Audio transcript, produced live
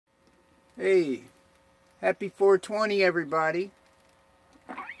Hey, happy 420 everybody.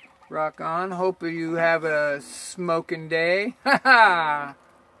 Rock on. Hope you have a smoking day. Ha ha!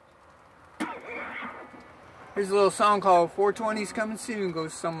 Here's a little song called 420's Coming Soon.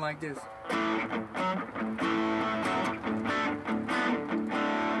 Goes something like this.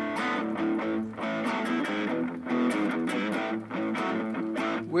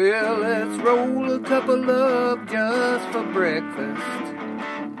 Well, let's roll a couple up just for breakfast.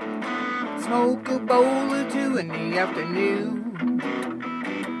 Smoke a bowl or two in the afternoon.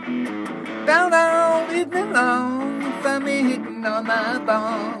 Found all evening long, find me hitting on my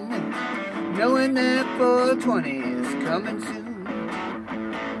bong, knowing that 420 is coming soon.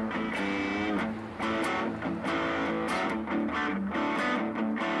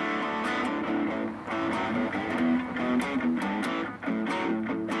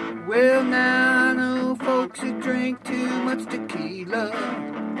 Well, now I know folks who drink too much tequila,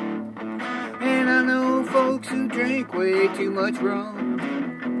 and I know folks who drink way too much rum.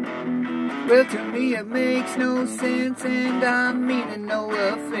 Well, to me it makes no sense, and I mean no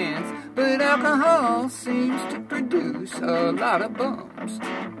offense, but alcohol seems to produce a lot of bums.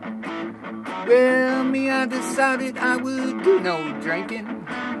 Well, me, I decided I would do no drinking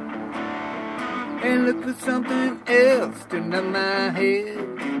and look for something else to numb my head.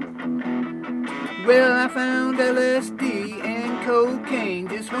 Well, I found LSD and cocaine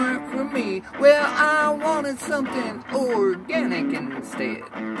just weren't for me. Well, I wanted something organic instead.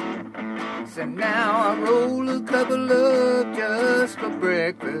 So now I roll a couple up just for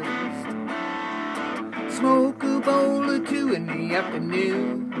breakfast. Smoke a bowl or two in the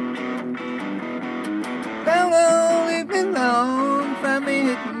afternoon. Found all evening long, find me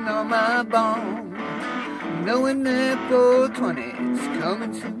hitting on my bone, knowing that 420 is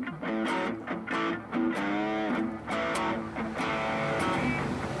coming soon.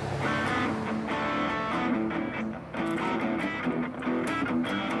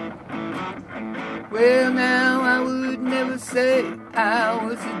 Well, now I would never say I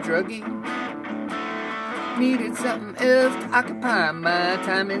was a druggie. Needed something else to occupy my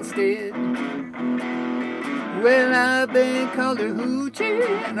time instead. Well, I've been called a hoochie,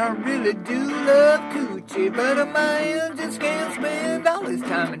 and I really do love coochie, but a man just can't spend all his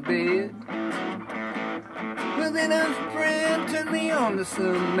time in bed. Well, then a friend turned me on to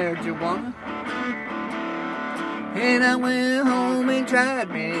some marijuana, and I went home and tried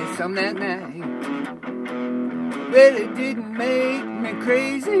me some that night. Well, it didn't make me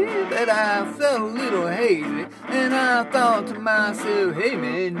crazy, but I felt a little hazy, and I thought to myself, hey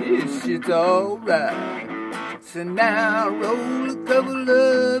man, this shit's alright. So now I roll a couple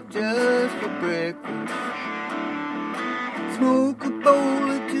up just for breakfast. Smoke a bowl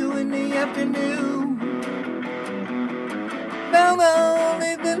or two in the afternoon. Found all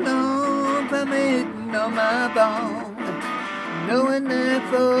evening long, find me hitting on my bone, knowing that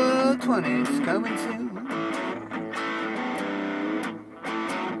 420's coming soon.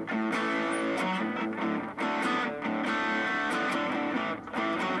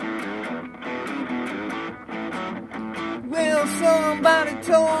 Well, somebody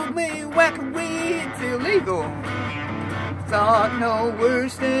told me whacking weed's illegal. Thought no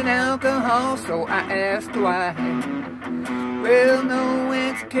worse than alcohol, so I asked why. Well, no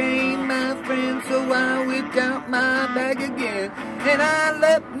answer came, my friend, so I whipped out my bag again, and I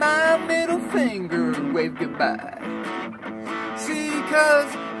let my middle finger wave goodbye. See,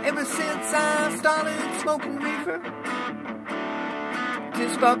 'cause ever since I started smoking reefer, to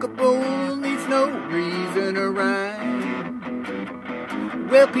spark a bowl needs no reason or rhyme.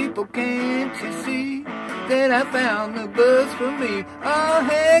 Well, people, can't you see that I found the buzz for me? Oh,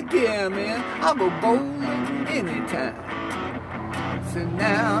 heck yeah, man, I'll go bowling anytime. So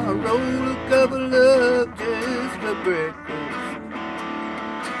now I roll a couple up just for breakfast.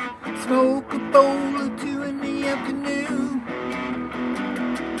 Smoke a bowl or two in the afternoon.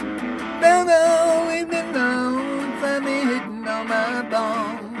 Found all evening long, find me hitting on my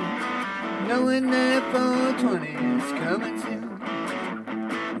bone, knowing that 420 is coming soon.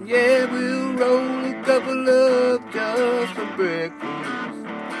 Yeah, we'll roll a couple up just for breakfast.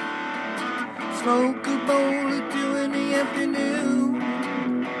 Smoke a bowl or two in the afternoon.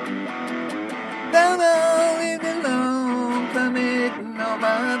 Found all evening long, find me hitting on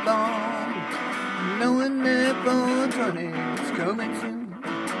my bone, knowing that 420 is coming soon.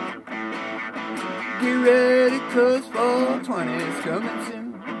 Get ready, 'cause 420 is coming soon.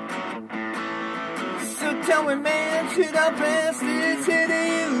 So tell me, man, should I pass this here to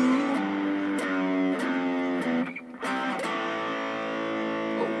you?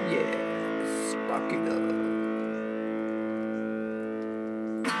 Oh yeah, spark it up.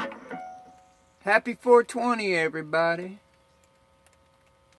 Happy 420, everybody.